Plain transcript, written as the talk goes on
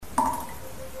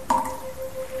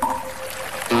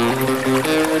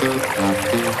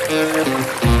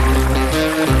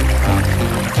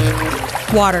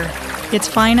Water. It's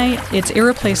finite, it's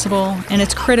irreplaceable, and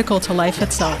it's critical to life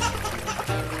itself.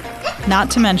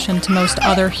 Not to mention to most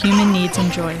other human needs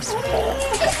and joys.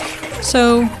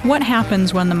 So, what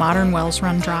happens when the modern wells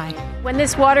run dry? When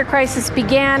this water crisis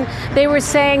began, they were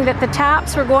saying that the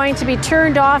taps were going to be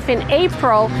turned off in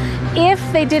April if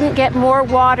they didn't get more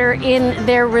water in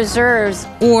their reserves.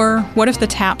 Or what if the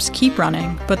taps keep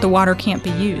running, but the water can't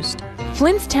be used?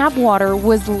 Flint's tap water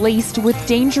was laced with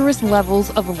dangerous levels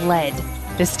of lead.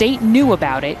 The state knew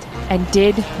about it and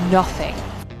did nothing.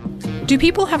 Do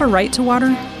people have a right to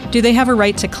water? Do they have a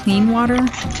right to clean water?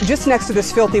 Just next to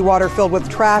this filthy water filled with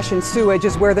trash and sewage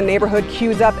is where the neighborhood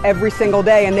queues up every single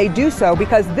day, and they do so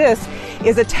because this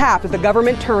is a tap that the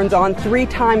government turns on 3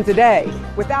 times a day.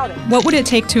 Without it, what would it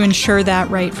take to ensure that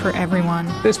right for everyone?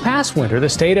 This past winter, the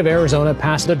state of Arizona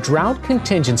passed a drought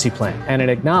contingency plan, and it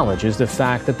acknowledges the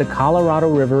fact that the Colorado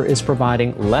River is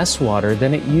providing less water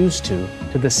than it used to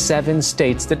the 7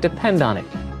 states that depend on it.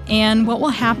 And what will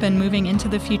happen moving into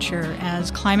the future as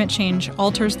climate change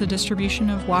alters the distribution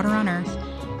of water on Earth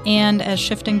and as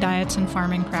shifting diets and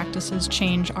farming practices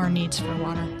change our needs for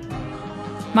water.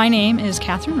 My name is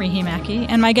Catherine Rehimaki,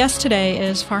 and my guest today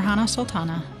is Farhana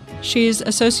Sultana. She's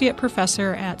Associate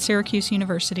Professor at Syracuse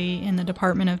University in the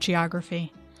Department of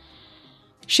Geography.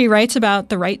 She writes about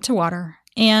the right to water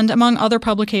and, among other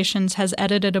publications, has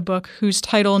edited a book whose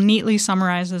title neatly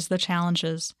summarizes the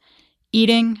challenges: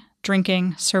 Eating,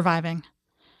 Drinking, Surviving.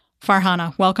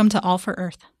 Farhana, welcome to All for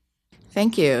Earth.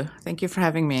 Thank you. Thank you for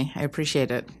having me. I appreciate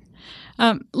it.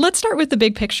 Let's start with the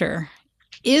big picture.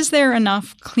 Is there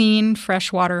enough clean,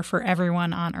 fresh water for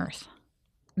everyone on Earth?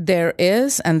 There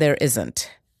is and there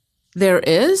isn't. There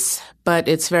is, but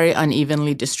it's very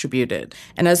unevenly distributed.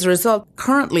 And as a result,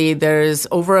 currently there's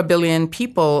over 1 billion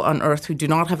people on Earth who do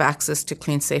not have access to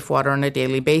clean, safe water on a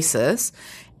daily basis.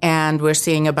 And we're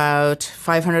seeing about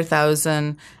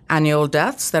 500,000 annual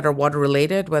deaths that are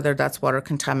water-related, whether that's water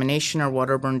contamination or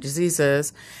waterborne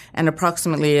diseases, and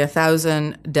approximately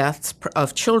 1,000 deaths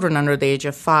of children under the age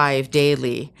of 5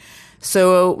 daily.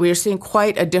 So we're seeing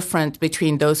quite a difference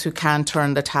between those who can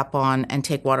turn the tap on and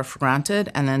take water for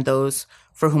granted, and then those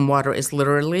for whom water is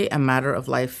literally a matter of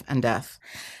life and death.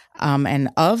 And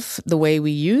of the way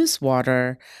we use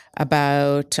water,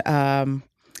 about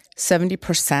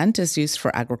 70% is used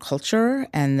for agriculture,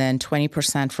 and then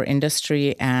 20% for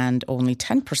industry, and only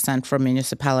 10% for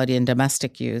municipality and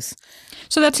domestic use.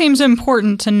 So that seems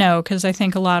important to know, because I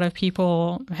think a lot of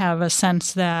people have a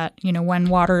sense that, when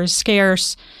water is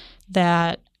scarce,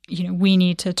 that, we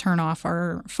need to turn off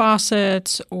our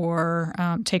faucets or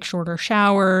take shorter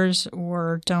showers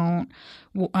or don't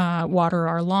water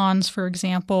our lawns, for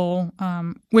example,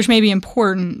 which may be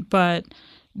important, but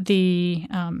the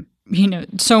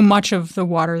so much of the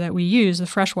water that we use, the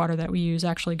fresh water that we use,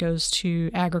 actually goes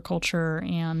to agriculture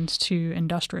and to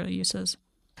industrial uses.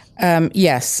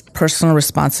 Yes, personal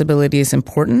responsibility is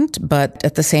important, but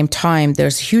at the same time,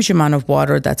 there's a huge amount of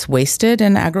water that's wasted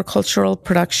in agricultural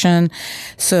production.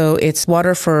 So it's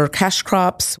water for cash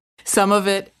crops. Some of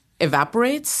it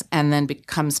evaporates and then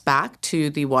comes back to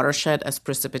the watershed as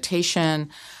precipitation,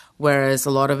 whereas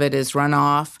a lot of it is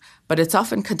runoff. But it's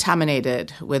often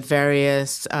contaminated with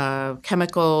various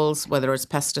chemicals, whether it's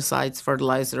pesticides,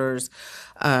 fertilizers,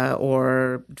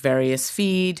 or various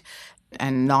feed,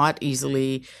 and not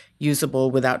easily usable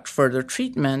without further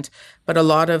treatment. But a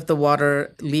lot of the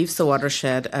water leaves the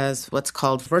watershed as what's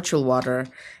called virtual water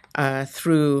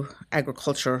through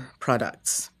agriculture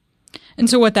products. And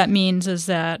so what that means is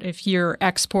that if you're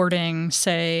exporting,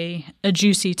 say, a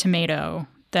juicy tomato,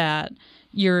 that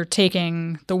you're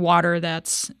taking the water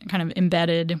that's kind of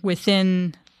embedded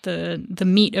within the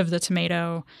meat of the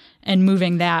tomato and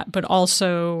moving that, but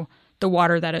also the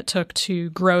water that it took to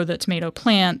grow the tomato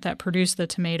plant that produced the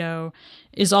tomato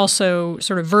is also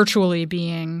sort of virtually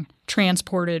being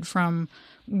transported from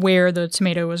where the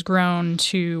tomato was grown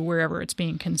to wherever it's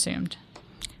being consumed.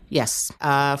 Yes.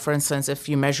 For instance, if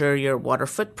you measure your water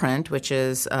footprint, which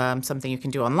is something you can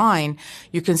do online,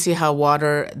 you can see how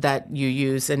water that you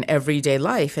use in everyday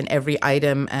life and every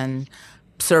item and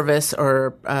service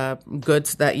or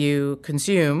goods that you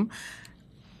consume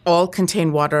all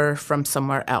contain water from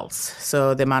somewhere else.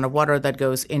 So the amount of water that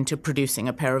goes into producing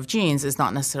a pair of jeans is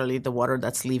not necessarily the water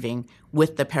that's leaving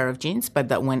with the pair of jeans, but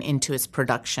that went into its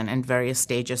production and various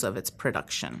stages of its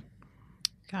production.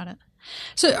 Got it.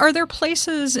 So are there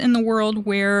places in the world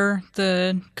where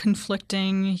the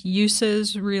conflicting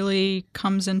uses really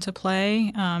comes into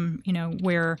play,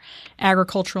 where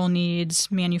agricultural needs,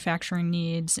 manufacturing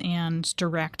needs, and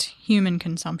direct human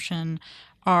consumption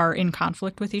are in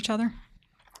conflict with each other?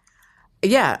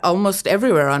 Yeah, almost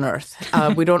everywhere on Earth.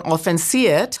 We don't often see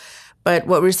it, But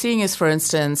what we're seeing is, for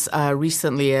instance,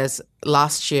 recently as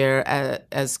last year,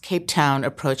 as Cape Town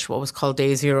approached what was called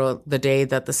Day Zero, the day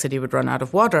that the city would run out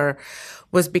of water,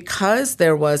 was because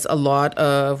there was a lot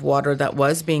of water that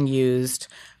was being used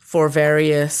for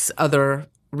various other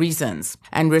reasons.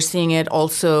 And we're seeing it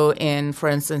also in, for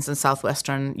instance, in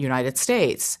southwestern United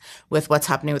States with what's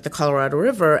happening with the Colorado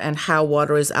River and how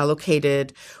water is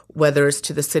allocated, whether it's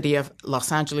to the city of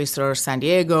Los Angeles or San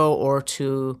Diego or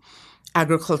to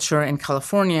agriculture in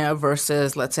California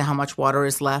versus, let's say, how much water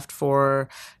is left for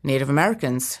Native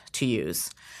Americans to use.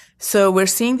 So we're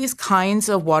seeing these kinds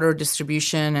of water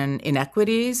distribution and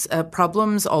inequities,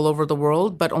 problems all over the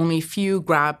world, but only few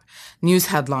grab news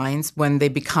headlines when they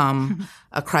become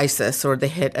a crisis or they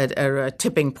hit a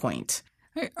tipping point.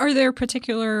 Are there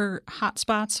particular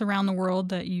hotspots around the world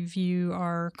that you view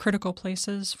are critical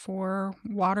places for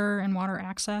water and water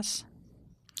access?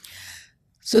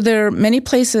 So there are many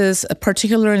places,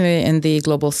 particularly in the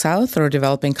global south or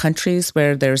developing countries,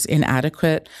 where there's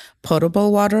inadequate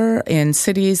potable water in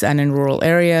cities and in rural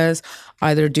areas,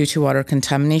 either due to water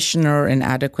contamination or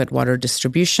inadequate water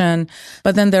distribution.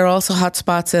 But then there are also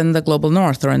hotspots in the global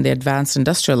north or in the advanced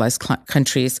industrialized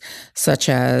countries, such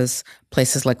as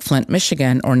places like Flint,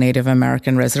 Michigan, or Native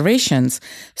American reservations.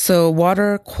 So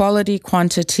water quality,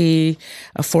 quantity,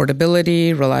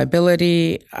 affordability,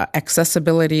 reliability,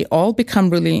 accessibility all become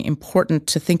really important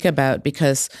to think about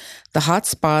because the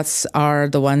hotspots are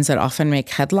the ones that often make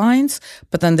headlines,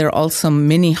 but then there are also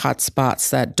mini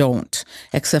hotspots that don't,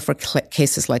 except for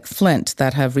cases like Flint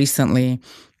that have recently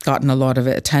gotten a lot of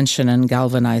attention and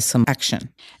galvanized some action.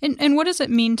 And what does it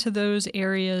mean to those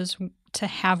areas to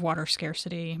have water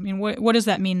scarcity? I mean, what does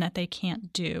that mean that they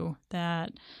can't do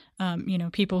that,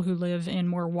 people who live in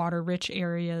more water-rich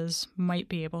areas might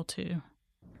be able to?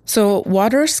 So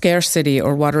water scarcity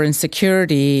or water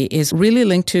insecurity is really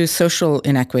linked to social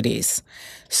inequities.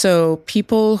 So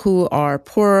people who are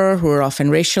poorer, who are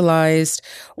often racialized,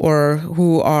 or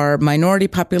who are minority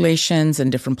populations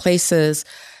in different places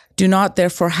do not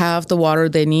therefore have the water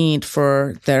they need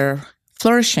for their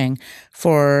flourishing,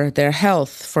 for their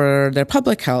health, for their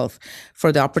public health,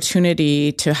 for the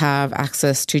opportunity to have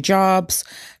access to jobs,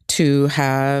 to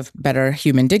have better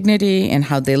human dignity in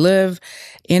how they live.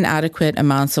 Inadequate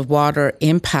amounts of water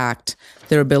impact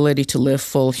their ability to live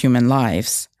full human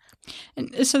lives.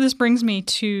 And so this brings me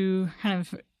to kind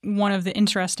of one of the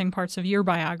interesting parts of your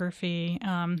biography.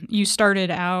 You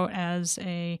started out as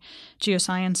a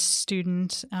geoscience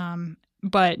student,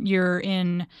 but you're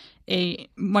in a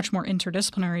much more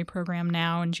interdisciplinary program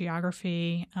now in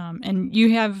geography, and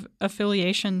you have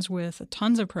affiliations with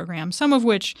tons of programs, some of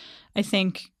which I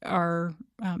think are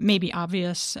maybe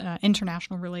obvious,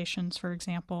 international relations, for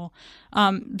example.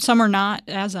 Some are not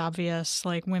as obvious,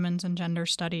 like women's and gender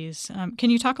studies.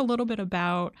 Can you talk a little bit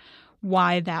about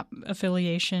why that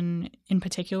affiliation in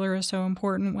particular is so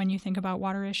important when you think about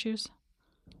water issues?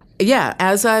 Yeah,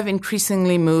 as I've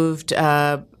increasingly moved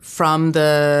from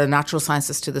the natural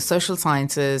sciences to the social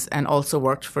sciences and also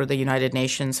worked for the United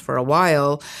Nations for a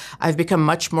while, I've become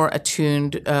much more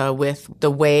attuned with the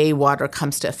way water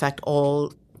comes to affect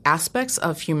all aspects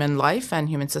of human life and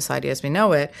human society as we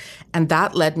know it. And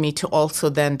that led me to also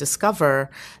then discover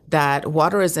that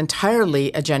water is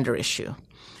entirely a gender issue.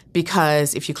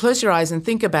 Because if you close your eyes and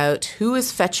think about who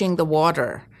is fetching the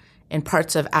water in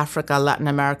parts of Africa, Latin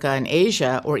America, and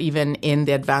Asia, or even in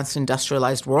the advanced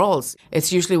industrialized worlds,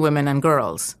 it's usually women and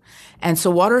girls. And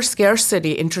so water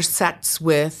scarcity intersects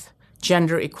with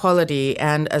gender equality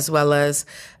and as well as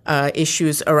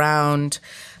issues around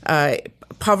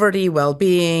poverty,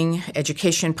 well-being,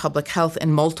 education, public health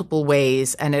in multiple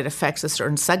ways, and it affects a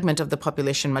certain segment of the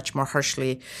population much more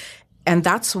harshly. And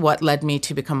that's what led me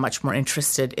to become much more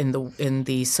interested in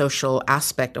the social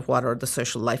aspect of water, the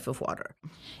social life of water.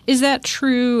 Is that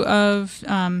true of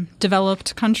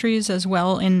developed countries as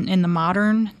well in the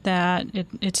modern, that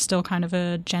it's still kind of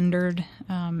a gendered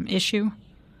issue?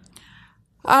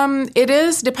 It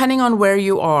is, depending on where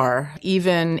you are.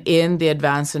 Even in the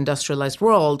advanced industrialized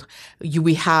world,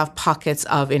 we have pockets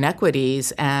of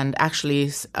inequities and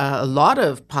actually a lot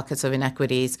of pockets of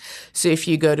inequities. So if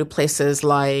you go to places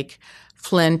like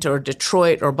Flint or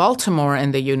Detroit or Baltimore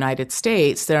in the United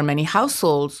States, there are many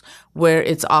households where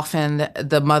it's often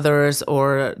the mothers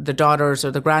or the daughters or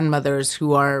the grandmothers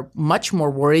who are much more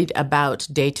worried about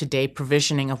day-to-day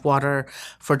provisioning of water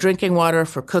for drinking water,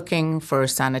 for cooking, for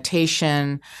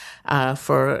sanitation,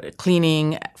 for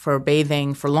cleaning, for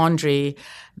bathing, for laundry,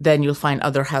 than you'll find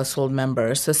other household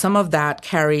members. So some of that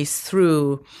carries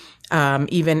through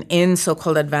even in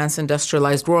so-called advanced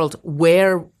industrialized world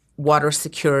where water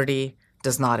security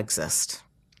does not exist.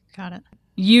 Got it.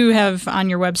 You have on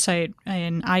your website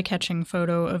an eye-catching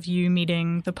photo of you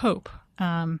meeting the Pope.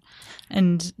 And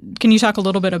can you talk a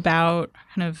little bit about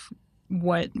kind of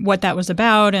what that was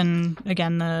about, and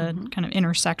again, the kind of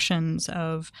intersections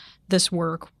of this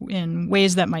work in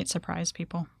ways that might surprise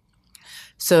people?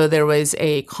 So there was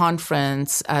a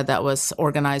conference that was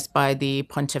organized by the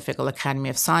Pontifical Academy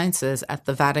of Sciences at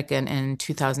the Vatican in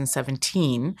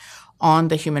 2017 on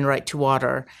the human right to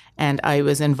water. And I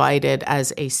was invited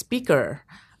as a speaker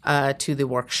to the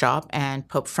workshop, and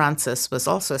Pope Francis was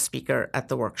also a speaker at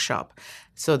the workshop.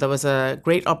 So there was a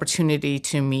great opportunity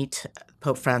to meet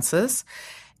Pope Francis.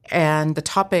 And the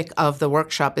topic of the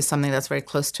workshop is something that's very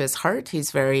close to his heart.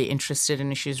 He's very interested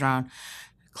in issues around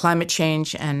climate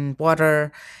change and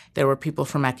water. There were people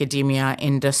from academia,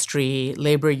 industry,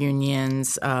 labor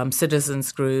unions,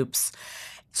 citizens groups.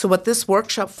 So what this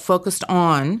workshop focused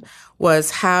on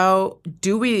was how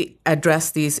do we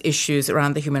address these issues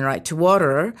around the human right to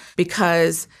water,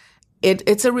 because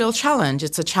it's a real challenge.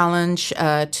 It's a challenge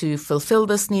to fulfill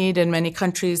this need in many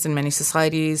countries and many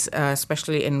societies,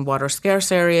 especially in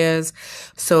water-scarce areas.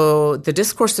 So the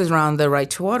discourses around the right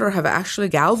to water have actually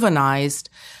galvanized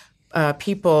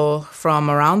people from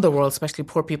around the world, especially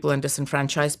poor people and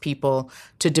disenfranchised people,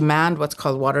 to demand what's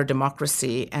called water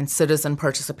democracy and citizen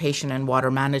participation in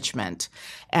water management.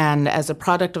 And as a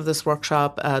product of this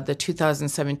workshop, the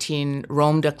 2017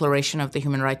 Rome Declaration of the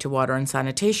Human Right to Water and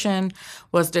Sanitation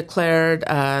was declared,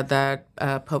 that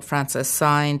Pope Francis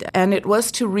signed. And it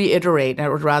was to reiterate,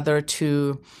 or rather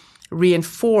to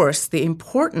reinforce the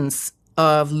importance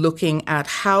of looking at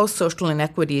how social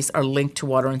inequities are linked to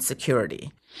water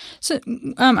insecurity. So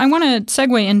I want to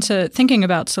segue into thinking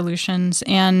about solutions.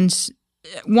 And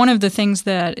one of the things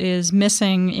that is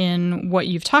missing in what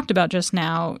you've talked about just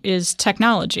now is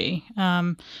technology,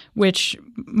 which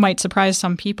might surprise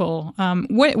some people.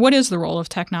 What is the role of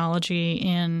technology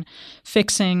in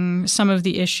fixing some of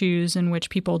the issues in which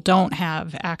people don't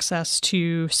have access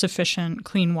to sufficient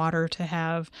clean water to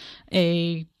have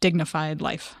a dignified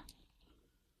life?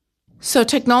 So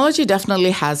technology definitely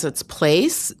has its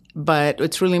place, but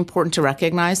it's really important to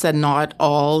recognize that not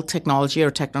all technology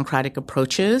or technocratic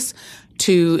approaches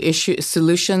to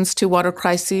solutions to water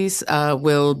crises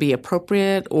will be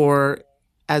appropriate or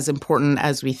as important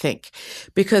as we think,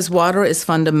 because water is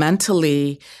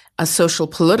fundamentally a social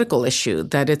political issue,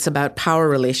 that it's about power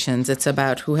relations. It's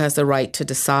about who has the right to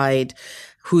decide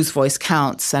whose voice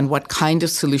counts and what kind of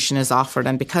solution is offered.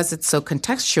 And because it's so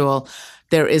contextual,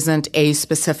 there isn't a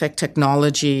specific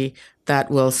technology that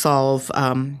will solve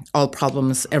all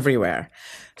problems everywhere.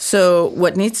 So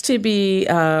what needs to be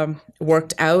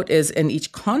worked out is, in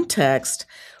each context,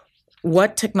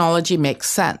 what technology makes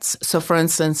sense. So for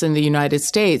instance, in the United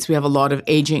States, we have a lot of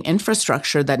aging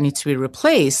infrastructure that needs to be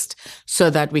replaced so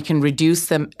that we can reduce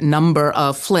the number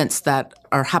of flints that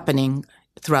are happening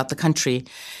throughout the country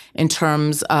in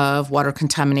terms of water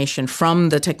contamination from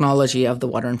the technology of the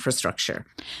water infrastructure.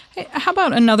 How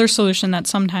about another solution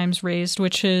that's sometimes raised,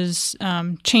 which is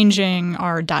changing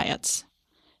our diets?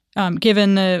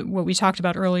 Given what we talked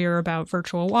about earlier about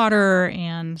virtual water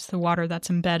and the water that's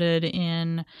embedded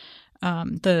in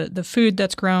the food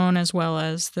that's grown as well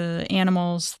as the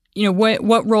animals,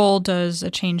 what role does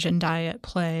a change in diet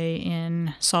play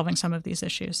in solving some of these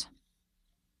issues?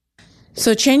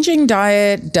 So changing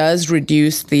diet does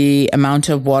reduce the amount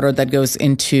of water that goes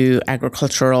into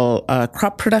agricultural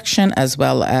crop production as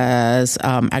well as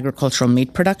agricultural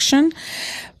meat production.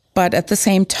 But at the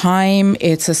same time,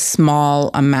 it's a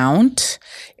small amount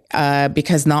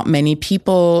because not many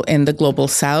people in the global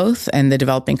south and the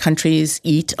developing countries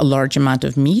eat a large amount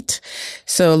of meat.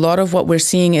 So a lot of what we're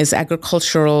seeing is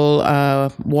agricultural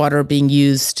water being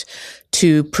used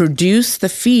to produce the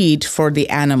feed for the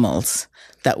animals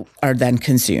that are then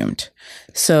consumed.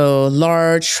 So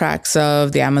large tracts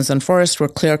of the Amazon forest were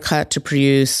clear cut to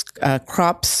produce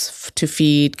crops to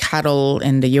feed cattle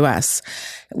in the US,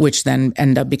 which then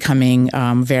end up becoming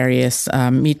various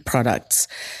meat products.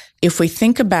 If we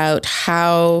think about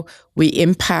how we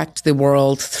impact the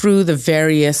world through the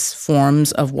various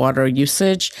forms of water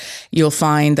usage, you'll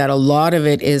find that a lot of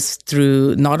it is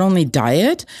through not only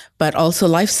diet, but also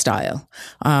lifestyle,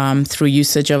 through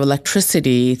usage of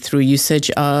electricity, through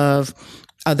usage of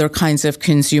other kinds of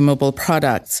consumable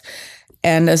products.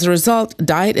 And as a result,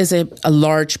 diet is a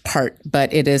large part,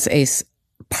 but it is a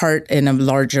part in a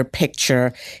larger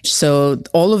picture. So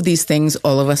all of these things,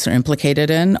 all of us are implicated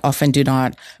in, often do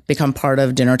not become part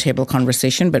of dinner table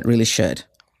conversation, but really should.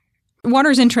 Water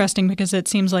is interesting because it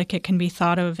seems like it can be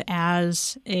thought of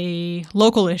as a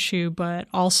local issue, but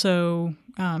also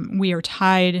we are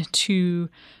tied to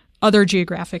other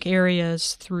geographic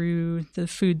areas through the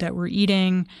food that we're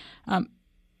eating.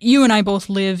 You and I both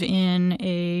live in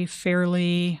a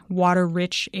fairly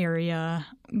water-rich area.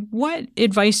 What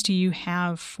advice do you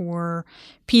have for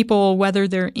people, whether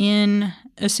they're in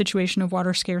a situation of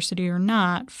water scarcity or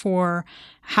not, for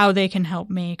how they can help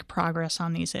make progress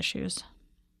on these issues?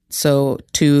 So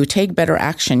to take better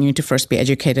action, you need to first be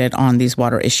educated on these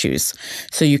water issues.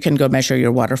 So you can go measure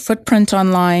your water footprint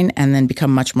online and then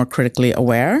become much more critically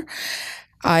aware.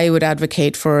 I would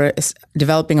advocate for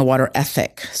developing a water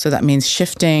ethic. So that means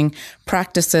shifting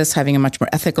practices, having a much more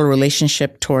ethical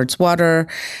relationship towards water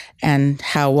and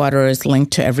how water is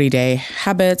linked to everyday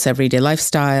habits, everyday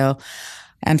lifestyle.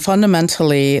 And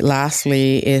fundamentally,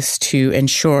 lastly, is to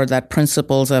ensure that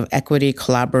principles of equity,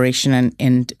 collaboration,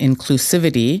 and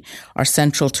inclusivity are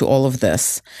central to all of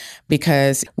this,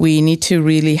 because we need to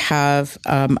really have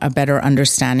a better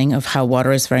understanding of how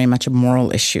water is very much a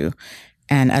moral issue.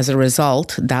 And as a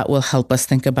result, that will help us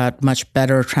think about much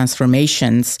better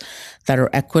transformations that are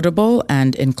equitable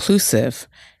and inclusive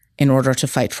in order to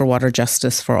fight for water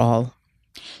justice for all.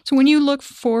 So when you look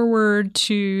forward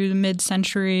to the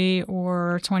mid-century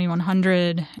or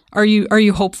 2100, are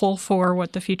you hopeful for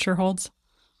what the future holds?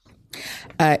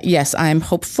 Yes, I'm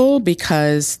hopeful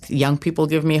because young people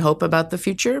give me hope about the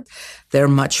future. They're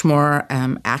much more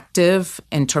active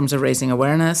in terms of raising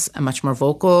awareness and much more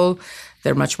vocal.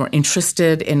 They're much more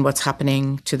interested in what's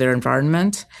happening to their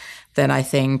environment than I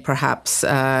think perhaps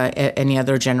any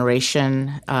other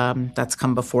generation that's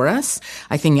come before us.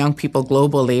 I think young people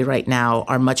globally right now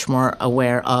are much more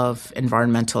aware of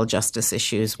environmental justice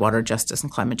issues, water justice and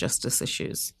climate justice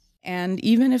issues. And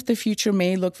even if the future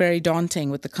may look very daunting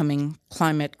with the coming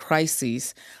climate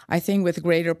crises, I think with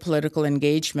greater political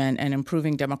engagement and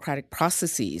improving democratic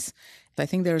processes, I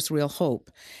think there's real hope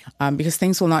because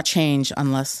things will not change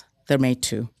unless they're made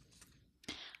to.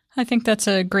 I think that's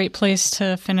a great place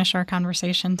to finish our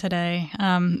conversation today.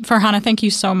 Farhana, thank you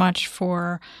so much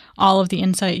for all of the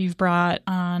insight you've brought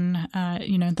on,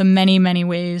 the many, many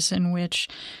ways in which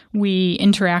we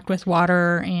interact with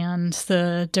water and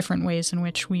the different ways in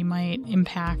which we might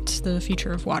impact the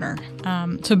future of water.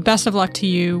 So best of luck to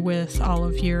you with all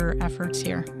of your efforts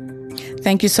here.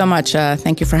 Thank you so much.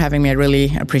 Thank you for having me. I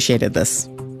really appreciated this.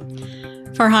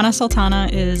 Farhana Sultana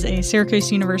is a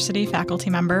Syracuse University faculty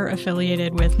member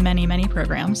affiliated with many, many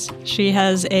programs. She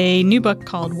has a new book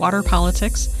called Water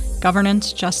Politics,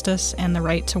 Governance, Justice, and the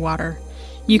Right to Water.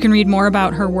 You can read more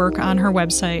about her work on her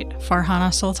website,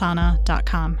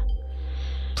 farhanasultana.com.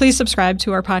 Please subscribe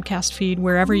to our podcast feed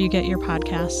wherever you get your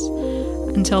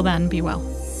podcasts. Until then, be well.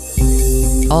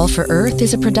 All for Earth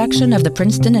is a production of the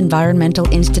Princeton Environmental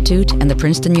Institute and the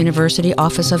Princeton University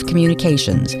Office of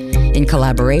Communications, in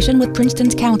collaboration with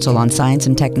Princeton's Council on Science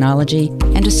and Technology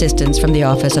and assistance from the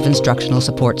Office of Instructional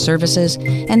Support Services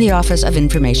and the Office of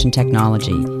Information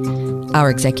Technology. Our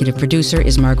executive producer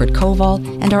is Margaret Koval,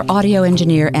 and our audio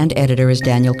engineer and editor is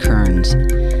Daniel Kearns.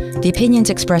 The opinions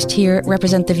expressed here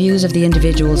represent the views of the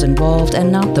individuals involved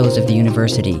and not those of the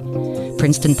university.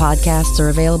 Princeton podcasts are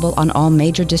available on all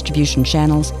major distribution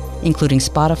channels, including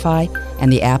Spotify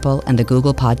and the Apple and the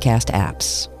Google Podcast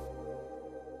apps.